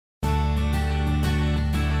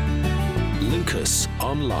Lucas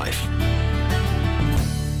on Life.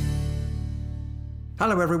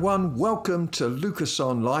 Hello everyone, welcome to Lucas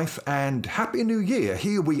on Life and Happy New Year.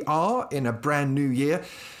 Here we are in a brand new year.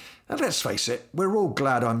 And let's face it, we're all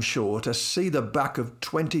glad, I'm sure, to see the back of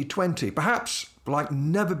 2020. Perhaps, like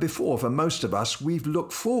never before for most of us, we've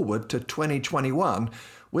looked forward to 2021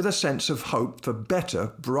 with a sense of hope for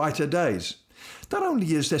better, brighter days. Not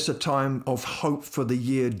only is this a time of hope for the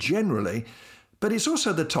year generally, but it's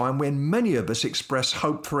also the time when many of us express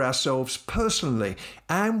hope for ourselves personally,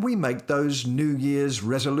 and we make those New Year's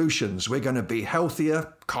resolutions. We're going to be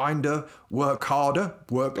healthier, kinder, work harder,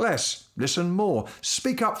 work less, listen more,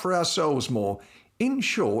 speak up for ourselves more. In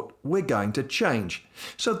short, we're going to change.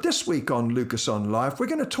 So this week on Lucas on Life, we're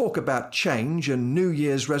going to talk about change and New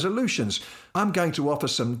Year's resolutions. I'm going to offer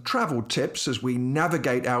some travel tips as we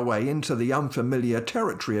navigate our way into the unfamiliar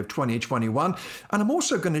territory of 2021. And I'm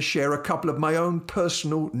also going to share a couple of my own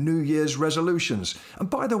personal New Year's resolutions. And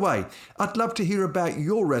by the way, I'd love to hear about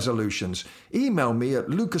your resolutions. Email me at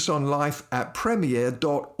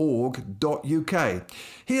lucasonlife@premier.org.uk.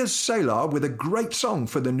 Here's Selah with a great song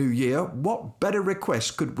for the new year. What better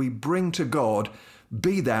request could we bring to God?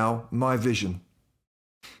 Be thou my vision.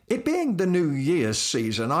 It being the New Year's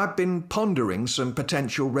season, I've been pondering some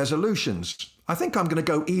potential resolutions. I think I'm going to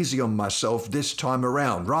go easy on myself this time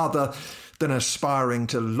around. Rather than aspiring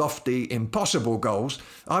to lofty, impossible goals,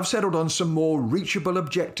 I've settled on some more reachable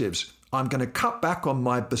objectives. I'm going to cut back on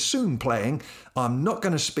my bassoon playing. I'm not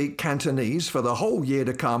going to speak Cantonese for the whole year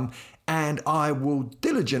to come, and I will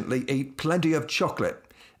diligently eat plenty of chocolate.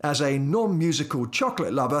 As a non-musical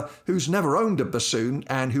chocolate lover who's never owned a bassoon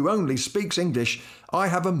and who only speaks English, I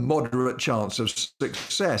have a moderate chance of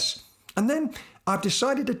success. And then I've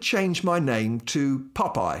decided to change my name to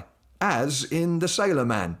Popeye, as in The Sailor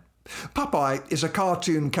Man. Popeye is a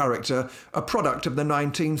cartoon character, a product of the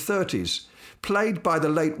 1930s. Played by the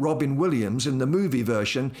late Robin Williams in the movie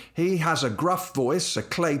version, he has a gruff voice, a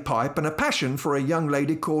clay pipe, and a passion for a young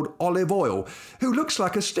lady called Olive Oil, who looks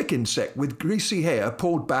like a stick insect with greasy hair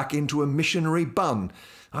pulled back into a missionary bun.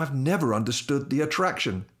 I've never understood the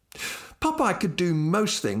attraction. Popeye could do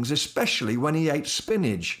most things, especially when he ate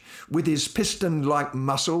spinach. With his piston-like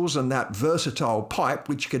muscles and that versatile pipe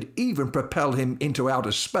which could even propel him into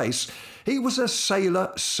outer space, he was a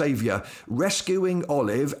sailor saviour, rescuing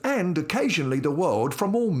Olive and occasionally the world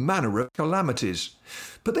from all manner of calamities.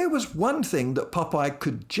 But there was one thing that Popeye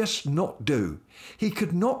could just not do. He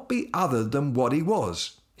could not be other than what he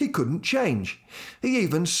was. He couldn't change. He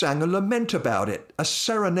even sang a lament about it, a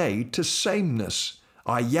serenade to sameness.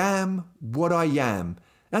 I am what I am,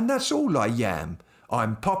 and that's all I am.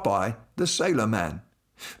 I'm Popeye, the Sailor Man.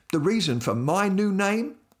 The reason for my new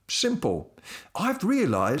name? Simple. I've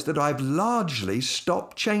realised that I've largely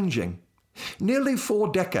stopped changing. Nearly 4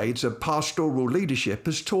 decades of pastoral leadership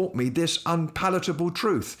has taught me this unpalatable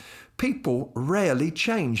truth. People rarely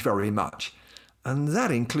change very much, and that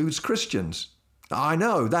includes Christians. I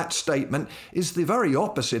know that statement is the very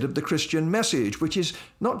opposite of the Christian message, which is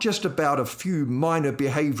not just about a few minor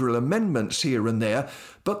behavioural amendments here and there,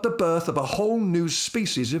 but the birth of a whole new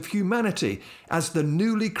species of humanity as the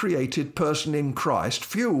newly created person in Christ,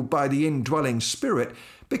 fueled by the indwelling Spirit,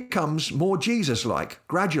 becomes more Jesus-like,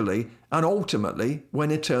 gradually and ultimately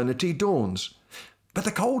when eternity dawns. But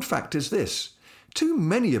the cold fact is this. Too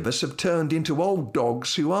many of us have turned into old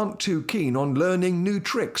dogs who aren't too keen on learning new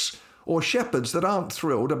tricks, or shepherds that aren't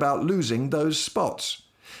thrilled about losing those spots.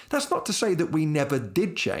 That's not to say that we never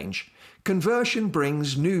did change. Conversion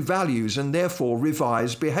brings new values and therefore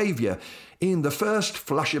revised behaviour. In the first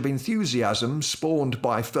flush of enthusiasm spawned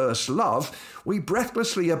by first love, we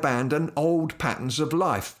breathlessly abandon old patterns of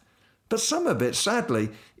life. But some of it, sadly,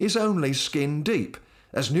 is only skin deep.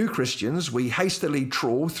 As new Christians, we hastily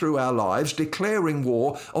trawl through our lives, declaring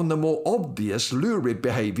war on the more obvious, lurid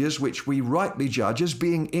behaviours which we rightly judge as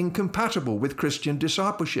being incompatible with Christian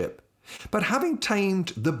discipleship. But having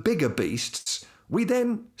tamed the bigger beasts, we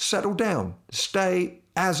then settle down, stay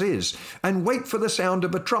as is, and wait for the sound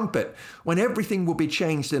of a trumpet, when everything will be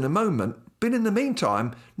changed in a moment, but in the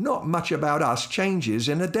meantime, not much about us changes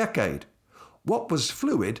in a decade. What was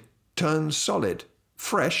fluid turns solid,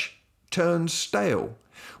 fresh turns stale.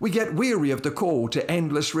 We get weary of the call to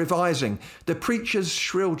endless revising, the preacher's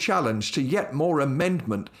shrill challenge to yet more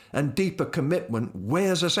amendment and deeper commitment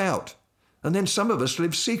wears us out. And then some of us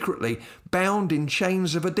live secretly, bound in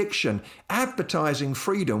chains of addiction, advertising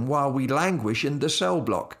freedom while we languish in the cell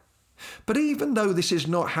block. But even though this is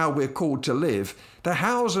not how we're called to live, the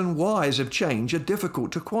hows and whys of change are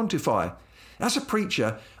difficult to quantify. As a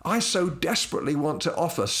preacher, I so desperately want to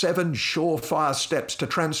offer 7 surefire steps to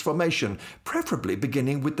transformation, preferably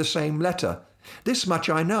beginning with the same letter. This much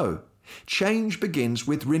I know. Change begins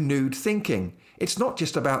with renewed thinking. It's not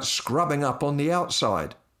just about scrubbing up on the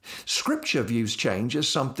outside. Scripture views change as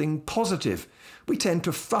something positive. We tend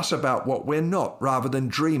to fuss about what we're not rather than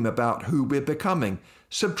dream about who we're becoming,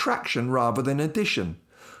 subtraction rather than addition.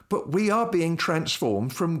 But we are being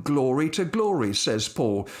transformed from glory to glory, says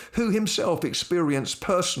Paul, who himself experienced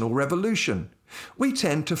personal revolution. We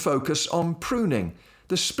tend to focus on pruning.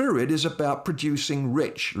 The Spirit is about producing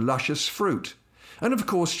rich, luscious fruit. And of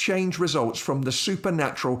course, change results from the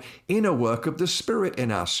supernatural inner work of the Spirit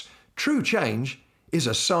in us. True change is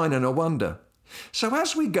a sign and a wonder. So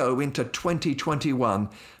as we go into 2021,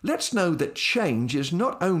 let's know that change is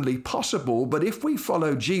not only possible, but if we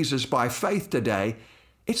follow Jesus by faith today,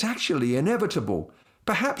 it's actually inevitable.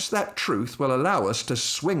 Perhaps that truth will allow us to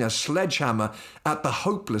swing a sledgehammer at the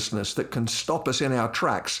hopelessness that can stop us in our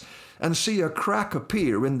tracks and see a crack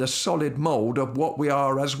appear in the solid mold of what we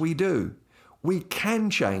are as we do. We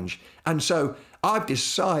can change, and so I've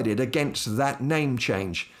decided against that name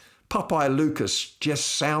change. Popeye Lucas just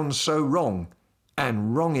sounds so wrong,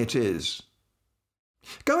 and wrong it is.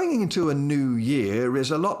 Going into a new year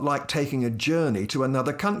is a lot like taking a journey to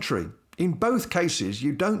another country. In both cases,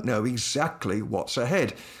 you don't know exactly what's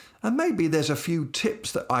ahead, and maybe there's a few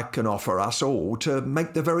tips that I can offer us all to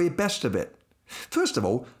make the very best of it. First of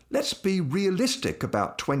all, let's be realistic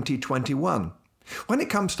about 2021. When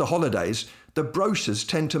it comes to holidays, the brochures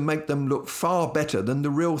tend to make them look far better than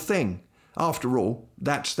the real thing. After all,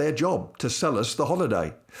 that's their job, to sell us the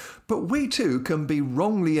holiday. But we too can be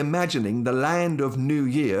wrongly imagining the land of New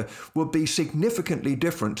Year will be significantly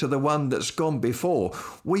different to the one that's gone before.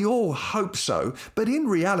 We all hope so, but in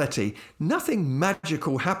reality, nothing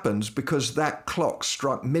magical happens because that clock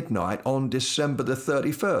struck midnight on December the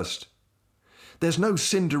 31st. There's no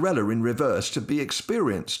Cinderella in reverse to be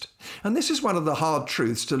experienced. And this is one of the hard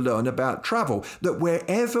truths to learn about travel, that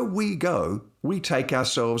wherever we go, we take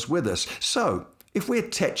ourselves with us. So, if we're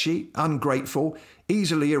tetchy, ungrateful,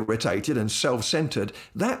 easily irritated and self-centered,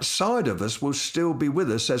 that side of us will still be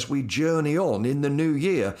with us as we journey on in the new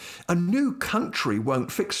year. A new country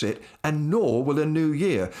won't fix it, and nor will a new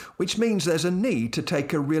year, which means there's a need to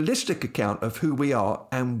take a realistic account of who we are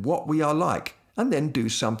and what we are like, and then do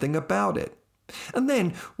something about it. And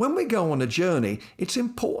then, when we go on a journey, it's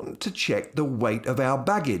important to check the weight of our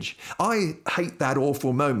baggage. I hate that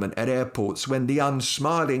awful moment at airports when the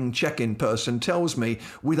unsmiling check-in person tells me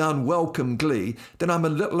with unwelcome glee that I'm a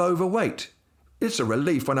little overweight. It's a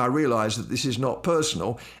relief when I realise that this is not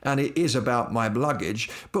personal and it is about my luggage,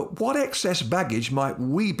 but what excess baggage might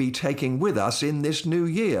we be taking with us in this new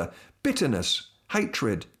year? Bitterness,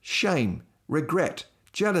 hatred, shame, regret,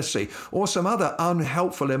 jealousy, or some other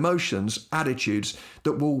unhelpful emotions, attitudes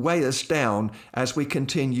that will weigh us down as we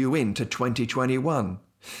continue into 2021.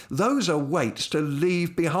 Those are weights to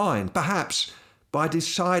leave behind, perhaps by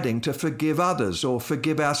deciding to forgive others or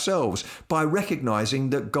forgive ourselves, by recognizing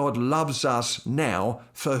that God loves us now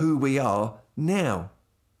for who we are now.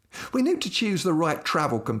 We need to choose the right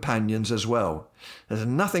travel companions as well. There's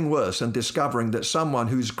nothing worse than discovering that someone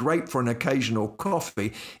who's great for an occasional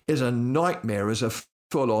coffee is a nightmare as a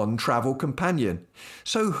full-on travel companion.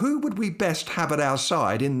 So who would we best have at our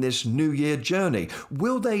side in this New Year journey?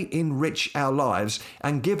 Will they enrich our lives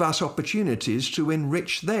and give us opportunities to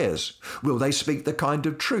enrich theirs? Will they speak the kind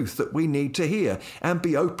of truth that we need to hear and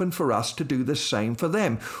be open for us to do the same for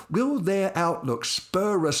them? Will their outlook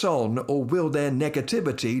spur us on, or will their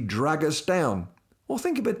negativity drag us down? Or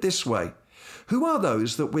think of it this way. Who are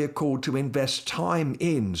those that we're called to invest time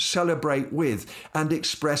in, celebrate with, and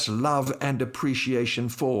express love and appreciation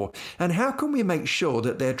for? And how can we make sure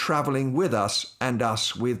that they're traveling with us and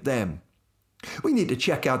us with them? We need to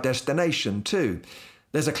check our destination too.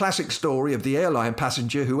 There's a classic story of the airline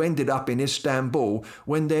passenger who ended up in Istanbul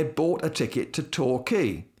when they'd bought a ticket to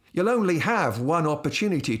Torquay. You'll only have one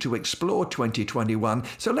opportunity to explore 2021,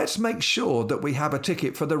 so let's make sure that we have a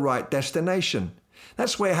ticket for the right destination.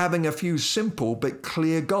 That's where having a few simple but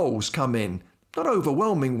clear goals come in. Not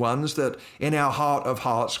overwhelming ones that in our heart of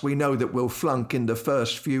hearts we know that we'll flunk in the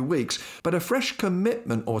first few weeks, but a fresh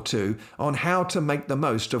commitment or two on how to make the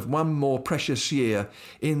most of one more precious year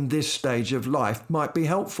in this stage of life might be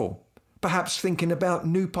helpful. Perhaps thinking about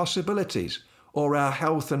new possibilities, or our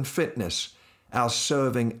health and fitness, our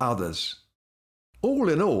serving others. All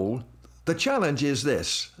in all, the challenge is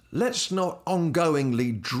this. Let's not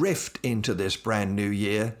ongoingly drift into this brand new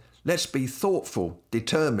year. Let's be thoughtful,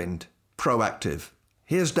 determined, proactive.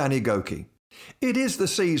 Here's Danny Goki. It is the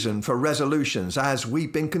season for resolutions, as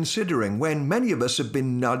we've been considering, when many of us have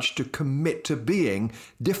been nudged to commit to being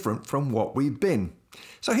different from what we've been.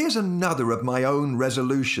 So here's another of my own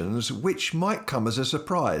resolutions, which might come as a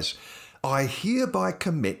surprise. I hereby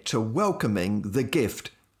commit to welcoming the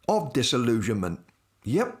gift of disillusionment.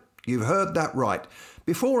 Yep, you've heard that right.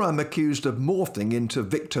 Before I'm accused of morphing into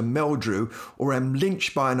Victor Meldrew or am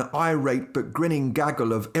lynched by an irate but grinning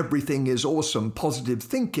gaggle of everything is awesome positive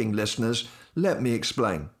thinking listeners, let me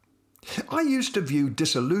explain. I used to view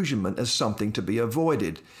disillusionment as something to be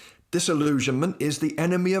avoided. Disillusionment is the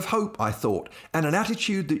enemy of hope, I thought, and an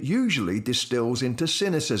attitude that usually distills into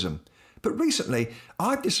cynicism. But recently,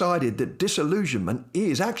 I've decided that disillusionment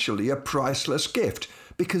is actually a priceless gift,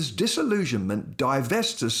 because disillusionment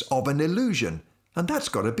divests us of an illusion, and that's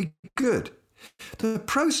got to be good. The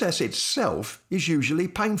process itself is usually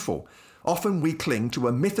painful. Often we cling to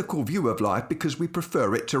a mythical view of life because we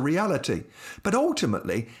prefer it to reality. But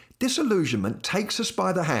ultimately, disillusionment takes us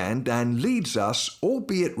by the hand and leads us,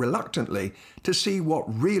 albeit reluctantly, to see what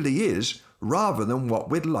really is rather than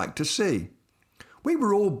what we'd like to see. We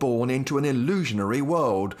were all born into an illusionary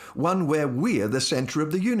world, one where we're the centre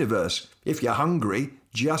of the universe. If you're hungry,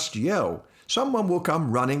 just yell. Someone will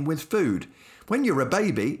come running with food. When you're a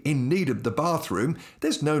baby in need of the bathroom,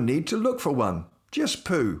 there's no need to look for one. Just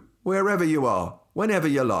poo, wherever you are, whenever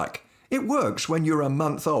you like. It works when you're a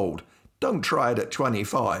month old. Don't try it at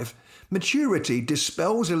 25. Maturity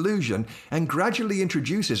dispels illusion and gradually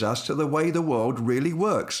introduces us to the way the world really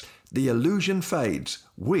works. The illusion fades.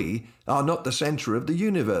 We are not the centre of the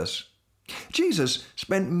universe. Jesus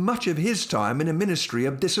spent much of his time in a ministry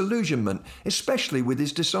of disillusionment, especially with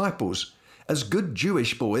his disciples. As good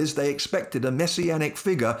Jewish boys, they expected a messianic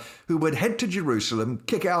figure who would head to Jerusalem,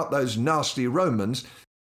 kick out those nasty Romans,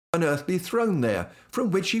 an earthly throne there,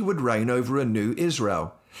 from which he would reign over a new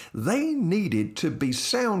Israel. They needed to be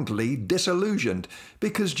soundly disillusioned,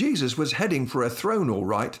 because Jesus was heading for a throne all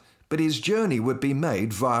right, but his journey would be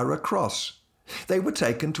made via a cross. They were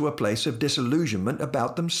taken to a place of disillusionment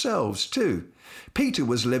about themselves too. Peter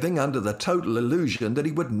was living under the total illusion that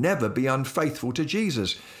he would never be unfaithful to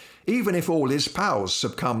Jesus. Even if all his pals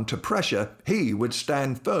succumbed to pressure, he would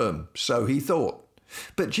stand firm, so he thought.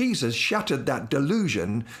 But Jesus shattered that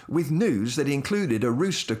delusion with news that included a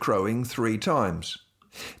rooster crowing 3 times.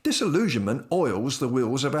 Disillusionment oils the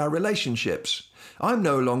wheels of our relationships. I'm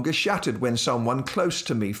no longer shattered when someone close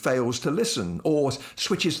to me fails to listen or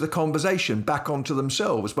switches the conversation back onto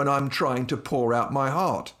themselves when I'm trying to pour out my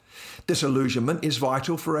heart. Disillusionment is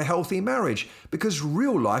vital for a healthy marriage because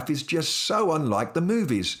real life is just so unlike the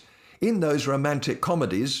movies. In those romantic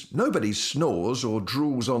comedies, nobody snores or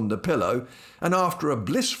drools on the pillow, and after a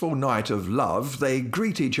blissful night of love, they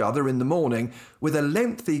greet each other in the morning with a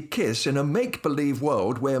lengthy kiss in a make-believe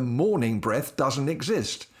world where morning breath doesn't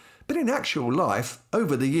exist. But in actual life,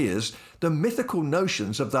 over the years, the mythical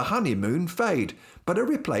notions of the honeymoon fade, but are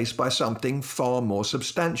replaced by something far more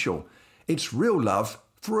substantial. It's real love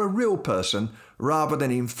for a real person, rather than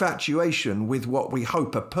infatuation with what we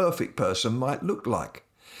hope a perfect person might look like.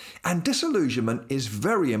 And disillusionment is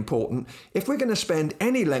very important if we're going to spend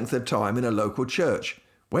any length of time in a local church.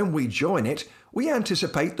 When we join it, we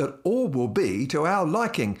anticipate that all will be to our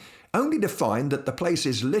liking, only to find that the place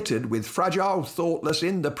is littered with fragile, thoughtless,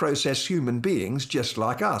 in-the-process human beings just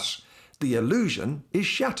like us. The illusion is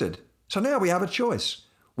shattered. So now we have a choice.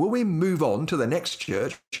 Will we move on to the next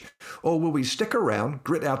church, or will we stick around,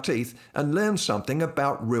 grit our teeth, and learn something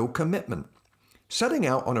about real commitment? Setting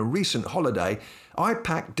out on a recent holiday, I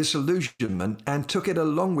packed disillusionment and took it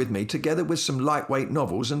along with me together with some lightweight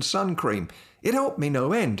novels and sun cream. It helped me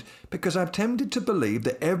no end because I've tended to believe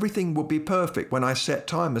that everything will be perfect when I set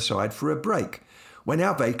time aside for a break. When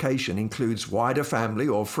our vacation includes wider family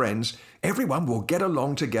or friends, everyone will get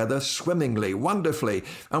along together swimmingly, wonderfully,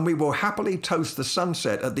 and we will happily toast the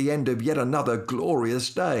sunset at the end of yet another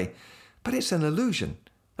glorious day. But it's an illusion.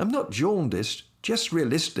 I'm not jaundiced, just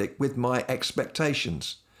realistic with my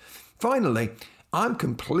expectations. Finally, I'm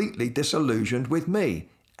completely disillusioned with me,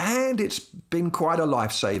 and it's been quite a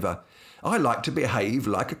lifesaver. I like to behave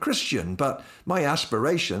like a Christian, but my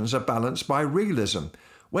aspirations are balanced by realism.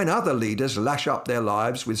 When other leaders lash up their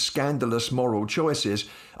lives with scandalous moral choices,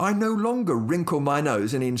 I no longer wrinkle my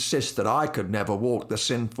nose and insist that I could never walk the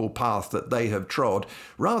sinful path that they have trod.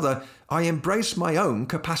 Rather, I embrace my own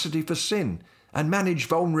capacity for sin and manage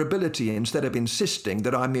vulnerability instead of insisting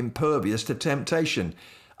that I'm impervious to temptation.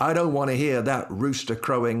 I don't want to hear that rooster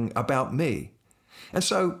crowing about me. And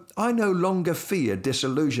so I no longer fear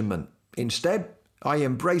disillusionment. Instead, I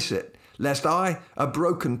embrace it, lest I, a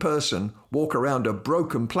broken person, walk around a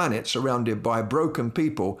broken planet surrounded by broken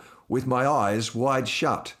people, with my eyes wide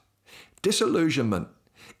shut. Disillusionment.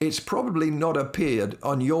 It's probably not appeared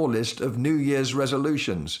on your list of New Year's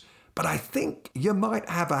resolutions, but I think you might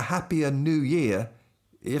have a happier New Year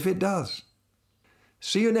if it does.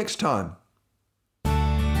 See you next time.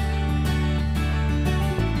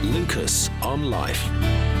 Lucas on Life.